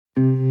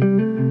Welcome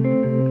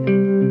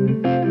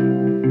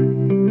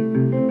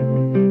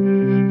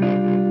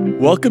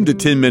to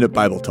 10-Minute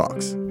Bible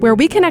Talks, where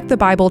we connect the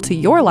Bible to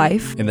your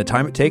life in the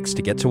time it takes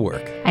to get to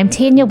work. I'm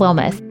Tanya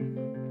Wilmoth.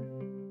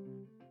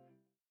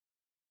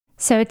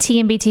 So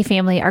TMBT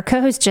family, our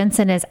co-host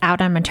Jensen is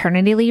out on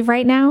maternity leave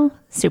right now.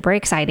 Super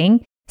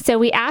exciting. So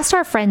we asked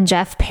our friend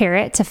Jeff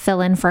Parrott to fill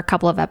in for a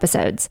couple of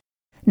episodes.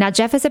 Now,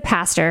 Jeff is a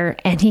pastor,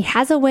 and he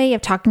has a way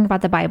of talking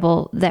about the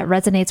Bible that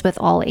resonates with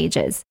all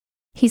ages.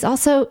 He's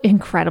also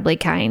incredibly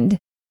kind.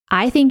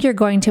 I think you're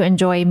going to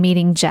enjoy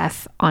meeting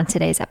Jeff on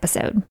today's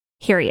episode.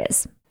 Here he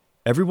is.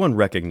 Everyone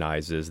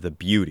recognizes the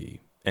beauty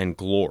and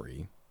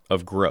glory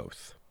of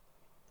growth.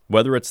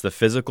 Whether it's the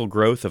physical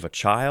growth of a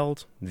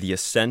child, the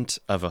ascent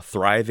of a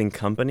thriving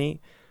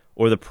company,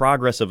 or the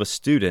progress of a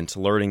student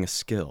learning a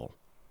skill.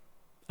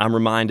 I'm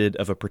reminded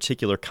of a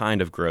particular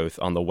kind of growth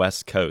on the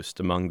West Coast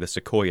among the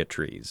sequoia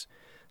trees,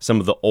 some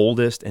of the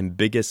oldest and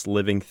biggest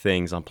living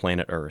things on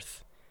planet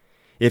Earth.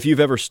 If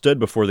you've ever stood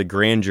before the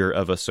grandeur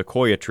of a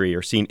sequoia tree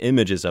or seen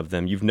images of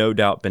them, you've no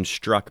doubt been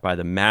struck by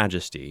the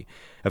majesty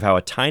of how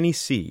a tiny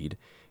seed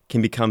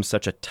can become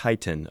such a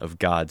titan of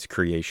God's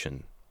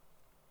creation.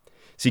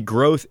 See,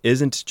 growth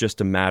isn't just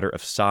a matter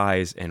of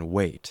size and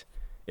weight.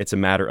 It's a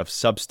matter of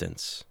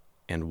substance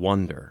and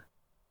wonder.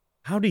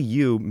 How do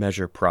you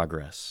measure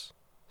progress,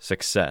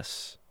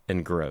 success,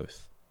 and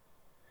growth?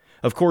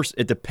 Of course,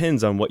 it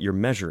depends on what you're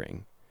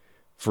measuring.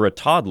 For a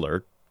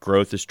toddler,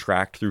 growth is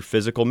tracked through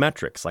physical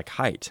metrics like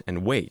height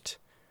and weight.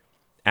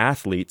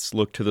 Athletes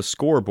look to the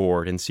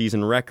scoreboard and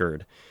season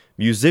record.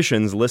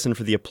 Musicians listen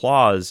for the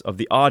applause of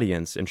the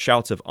audience and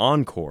shouts of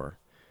encore.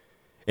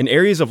 In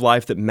areas of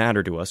life that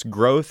matter to us,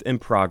 growth and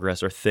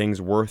progress are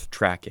things worth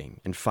tracking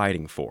and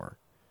fighting for.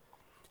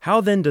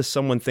 How then does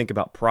someone think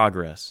about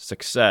progress,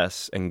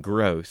 success, and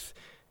growth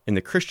in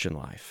the Christian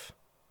life?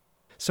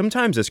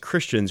 Sometimes as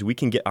Christians, we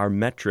can get our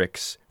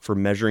metrics for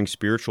measuring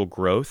spiritual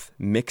growth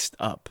mixed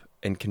up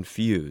and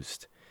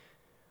confused.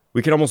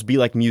 We can almost be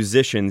like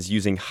musicians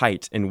using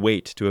height and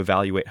weight to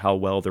evaluate how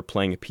well they're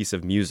playing a piece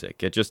of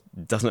music. It just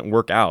doesn't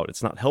work out.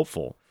 It's not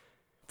helpful.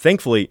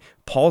 Thankfully,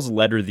 Paul's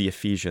letter to the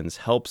Ephesians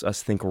helps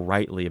us think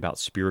rightly about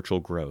spiritual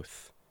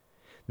growth.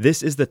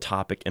 This is the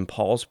topic in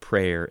Paul's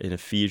prayer in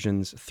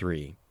Ephesians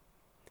 3.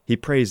 He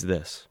prays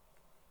this: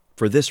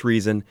 "For this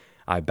reason,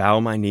 I bow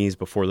my knees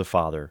before the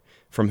Father,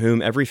 from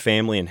whom every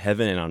family in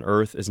heaven and on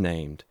earth is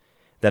named,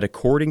 that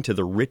according to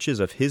the riches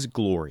of his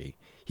glory,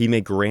 he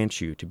may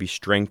grant you to be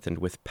strengthened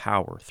with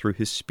power through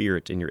his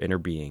Spirit in your inner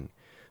being,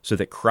 so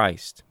that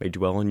Christ may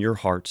dwell in your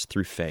hearts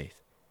through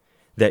faith,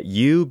 that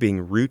you,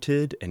 being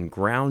rooted and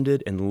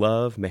grounded in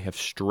love, may have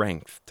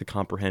strength to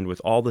comprehend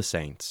with all the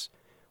saints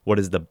what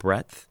is the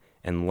breadth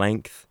and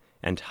length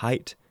and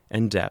height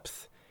and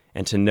depth,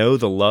 and to know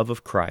the love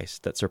of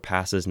Christ that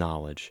surpasses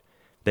knowledge,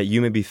 that you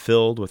may be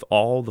filled with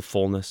all the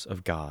fullness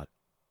of God."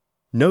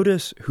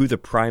 Notice who the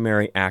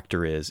primary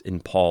actor is in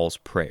Paul's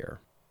prayer.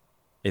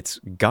 It's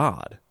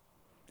God.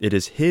 It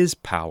is his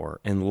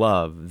power and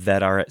love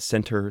that are at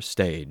center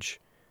stage.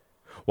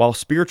 While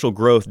spiritual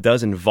growth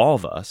does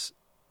involve us,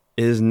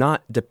 it is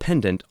not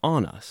dependent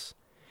on us.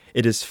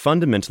 It is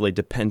fundamentally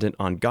dependent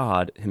on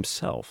God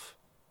himself.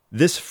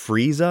 This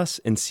frees us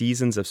in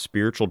seasons of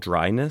spiritual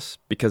dryness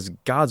because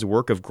God's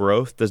work of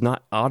growth does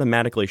not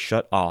automatically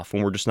shut off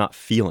when we're just not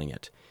feeling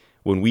it,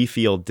 when we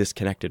feel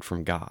disconnected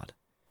from God.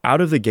 Out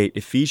of the gate,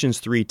 Ephesians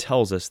 3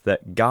 tells us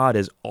that God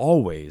is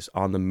always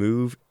on the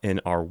move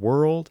in our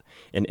world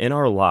and in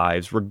our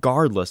lives,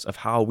 regardless of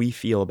how we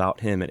feel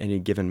about him at any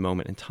given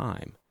moment in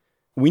time.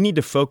 We need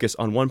to focus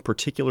on one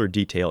particular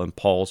detail in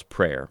Paul's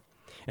prayer,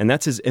 and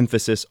that's his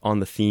emphasis on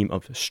the theme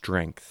of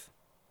strength.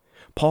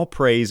 Paul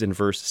prays in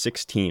verse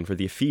 16 for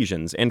the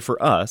Ephesians and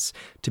for us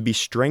to be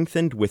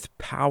strengthened with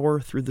power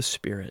through the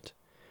Spirit,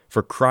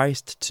 for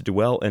Christ to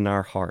dwell in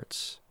our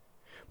hearts.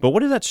 But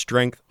what is that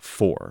strength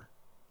for?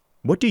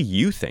 What do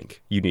you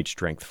think you need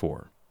strength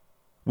for?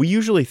 We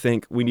usually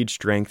think we need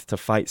strength to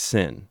fight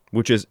sin,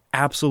 which is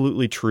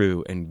absolutely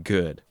true and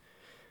good.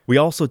 We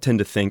also tend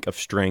to think of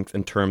strength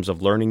in terms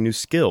of learning new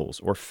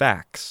skills or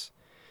facts.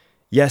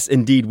 Yes,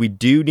 indeed, we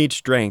do need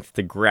strength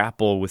to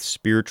grapple with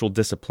spiritual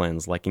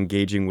disciplines like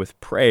engaging with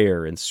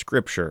prayer and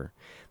scripture,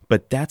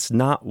 but that's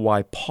not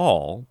why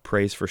Paul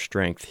prays for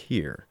strength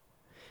here.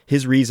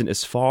 His reason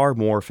is far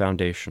more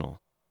foundational.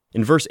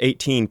 In verse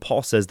 18,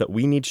 Paul says that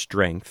we need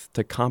strength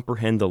to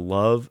comprehend the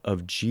love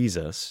of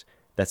Jesus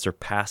that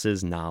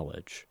surpasses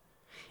knowledge.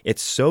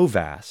 It's so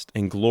vast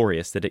and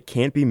glorious that it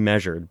can't be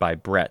measured by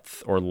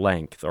breadth or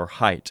length or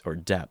height or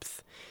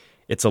depth.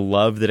 It's a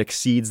love that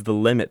exceeds the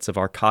limits of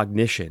our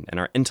cognition and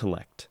our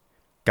intellect.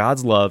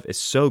 God's love is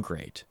so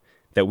great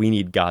that we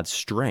need God's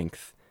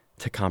strength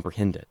to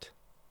comprehend it.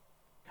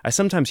 I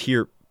sometimes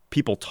hear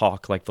people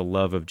talk like the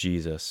love of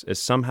Jesus is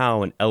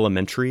somehow an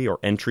elementary or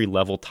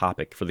entry-level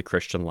topic for the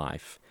Christian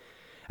life,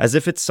 as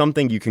if it's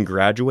something you can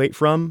graduate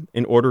from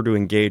in order to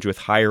engage with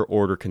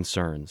higher-order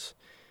concerns.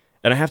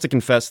 And I have to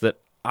confess that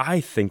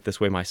I think this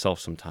way myself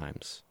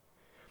sometimes.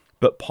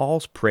 But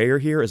Paul's prayer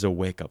here is a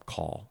wake-up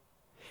call.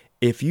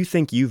 If you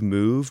think you've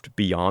moved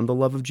beyond the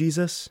love of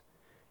Jesus,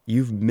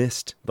 you've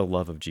missed the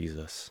love of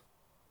Jesus.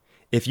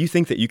 If you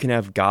think that you can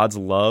have God's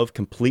love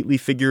completely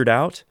figured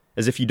out,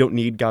 as if you don't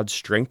need God's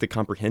strength to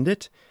comprehend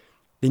it,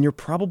 then you're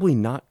probably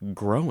not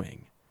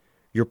growing.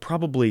 You're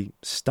probably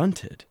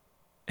stunted,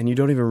 and you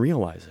don't even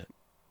realize it.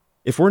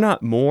 If we're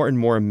not more and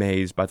more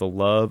amazed by the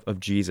love of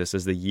Jesus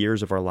as the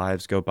years of our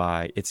lives go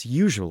by, it's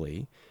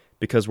usually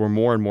because we're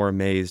more and more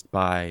amazed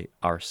by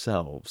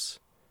ourselves.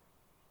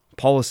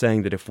 Paul is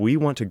saying that if we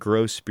want to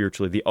grow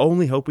spiritually, the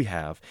only hope we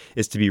have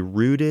is to be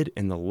rooted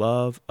in the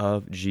love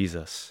of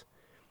Jesus.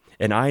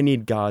 And I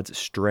need God's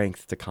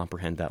strength to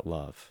comprehend that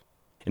love.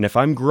 And if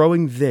I'm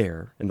growing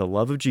there in the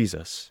love of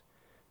Jesus,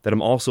 then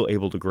I'm also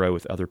able to grow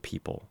with other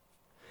people.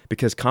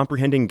 Because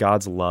comprehending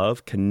God's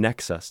love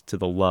connects us to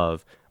the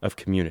love of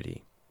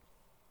community.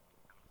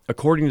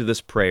 According to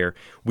this prayer,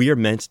 we are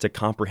meant to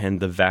comprehend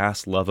the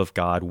vast love of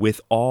God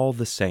with all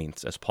the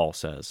saints, as Paul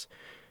says.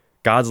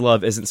 God's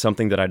love isn't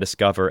something that I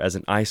discover as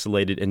an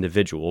isolated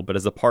individual, but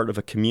as a part of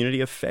a community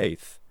of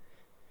faith.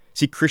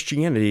 See,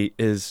 Christianity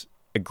is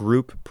a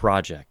group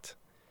project.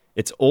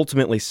 It's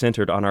ultimately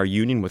centered on our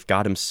union with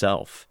God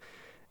Himself.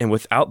 And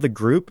without the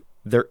group,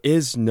 there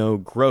is no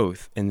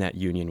growth in that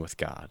union with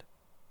God.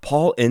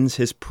 Paul ends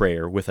his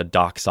prayer with a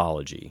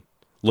doxology,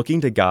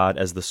 looking to God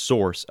as the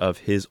source of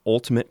his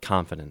ultimate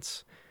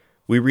confidence.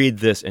 We read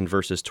this in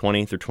verses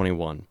 20 through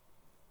 21.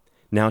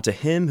 Now to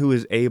Him who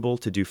is able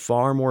to do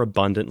far more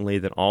abundantly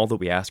than all that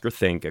we ask or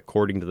think,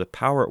 according to the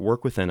power at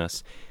work within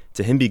us,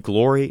 to Him be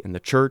glory in the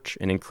church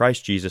and in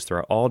Christ Jesus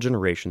throughout all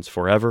generations,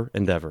 forever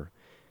and ever.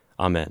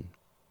 Amen.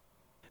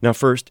 Now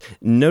first,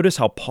 notice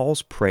how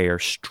Paul's prayer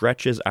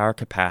stretches our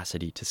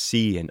capacity to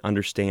see and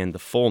understand the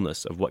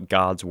fullness of what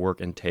God's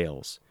work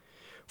entails.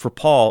 For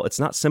Paul, it's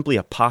not simply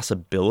a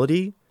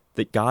possibility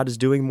that God is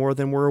doing more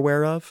than we're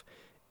aware of,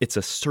 it's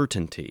a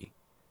certainty.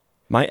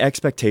 My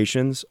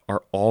expectations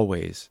are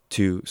always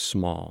too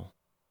small.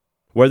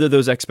 Whether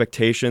those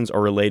expectations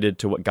are related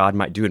to what God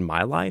might do in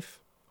my life,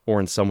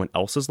 or in someone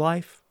else's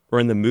life, or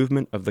in the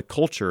movement of the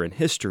culture and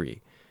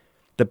history,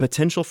 the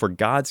potential for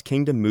God's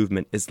kingdom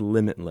movement is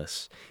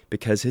limitless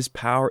because His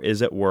power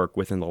is at work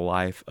within the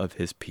life of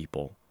His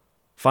people.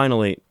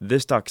 Finally,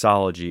 this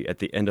doxology at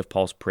the end of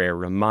Paul's prayer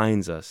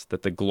reminds us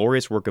that the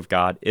glorious work of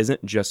God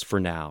isn't just for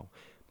now,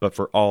 but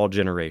for all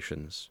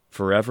generations,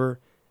 forever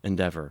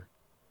and ever.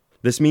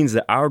 This means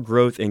that our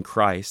growth in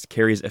Christ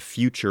carries a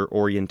future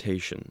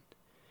orientation.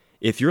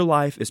 If your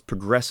life is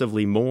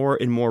progressively more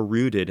and more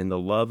rooted in the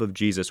love of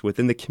Jesus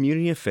within the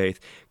community of faith,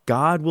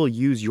 God will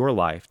use your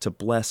life to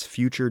bless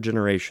future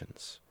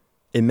generations.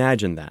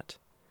 Imagine that.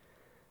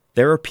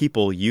 There are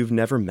people you've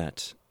never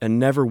met and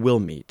never will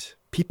meet,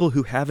 people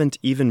who haven't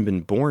even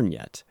been born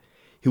yet,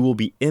 who will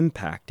be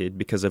impacted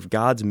because of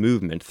God's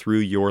movement through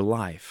your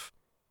life.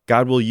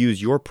 God will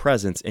use your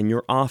presence in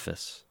your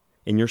office,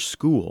 in your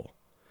school,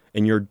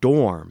 in your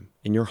dorm,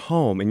 in your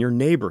home, in your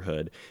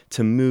neighborhood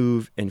to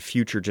move in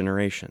future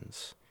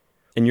generations.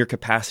 In your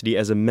capacity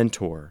as a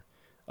mentor,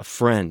 a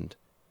friend,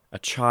 a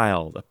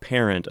child, a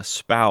parent, a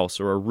spouse,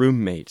 or a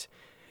roommate,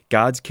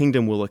 God's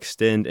kingdom will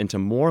extend into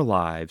more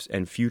lives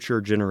and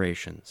future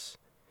generations.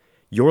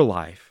 Your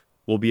life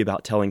will be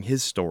about telling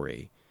His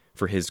story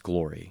for His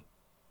glory.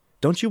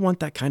 Don't you want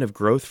that kind of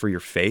growth for your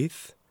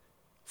faith,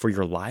 for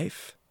your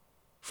life,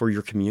 for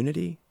your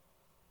community?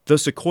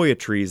 Those sequoia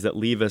trees that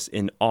leave us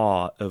in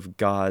awe of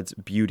God's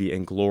beauty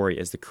and glory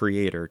as the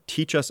Creator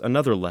teach us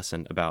another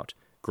lesson about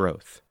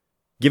growth.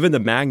 Given the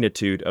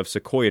magnitude of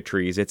sequoia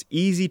trees, it's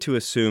easy to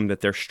assume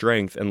that their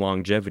strength and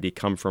longevity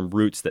come from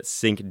roots that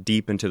sink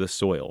deep into the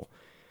soil.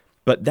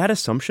 But that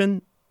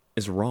assumption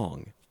is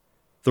wrong.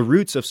 The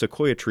roots of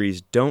sequoia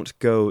trees don't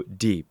go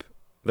deep.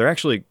 They're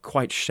actually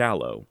quite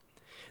shallow.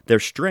 Their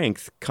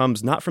strength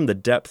comes not from the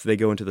depth they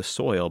go into the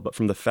soil, but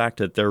from the fact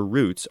that their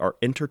roots are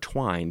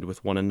intertwined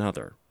with one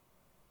another.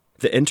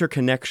 The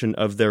interconnection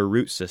of their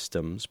root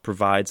systems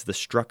provides the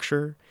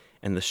structure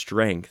and the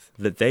strength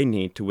that they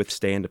need to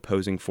withstand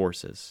opposing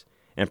forces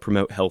and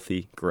promote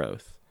healthy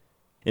growth.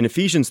 In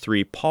Ephesians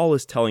 3, Paul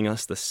is telling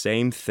us the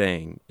same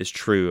thing is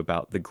true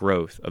about the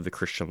growth of the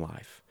Christian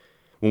life.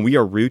 When we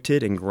are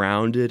rooted and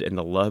grounded in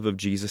the love of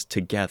Jesus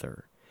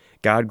together,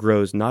 God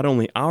grows not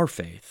only our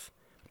faith,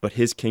 but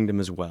His kingdom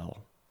as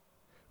well.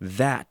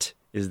 That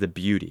is the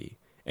beauty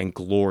and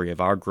glory of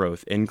our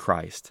growth in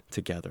Christ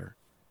together.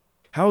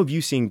 How have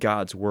you seen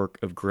God's work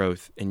of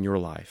growth in your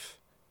life?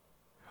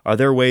 Are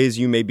there ways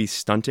you may be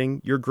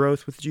stunting your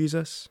growth with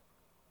Jesus?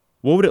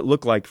 What would it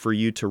look like for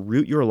you to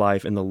root your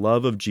life in the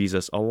love of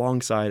Jesus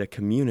alongside a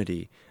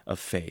community of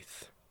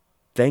faith?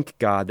 Thank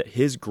God that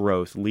His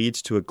growth leads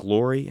to a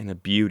glory and a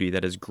beauty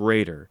that is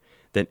greater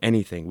than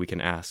anything we can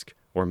ask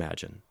or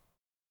imagine.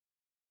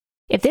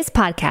 If this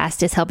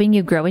podcast is helping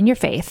you grow in your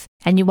faith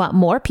and you want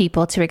more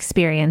people to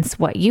experience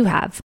what you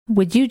have,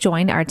 would you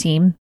join our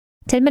team?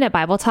 10-Minute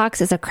Bible Talks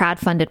is a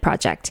crowd-funded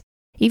project.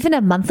 Even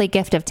a monthly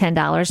gift of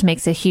 $10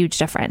 makes a huge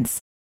difference.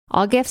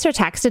 All gifts are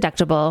tax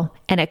deductible,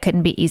 and it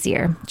couldn't be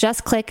easier.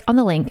 Just click on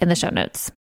the link in the show notes.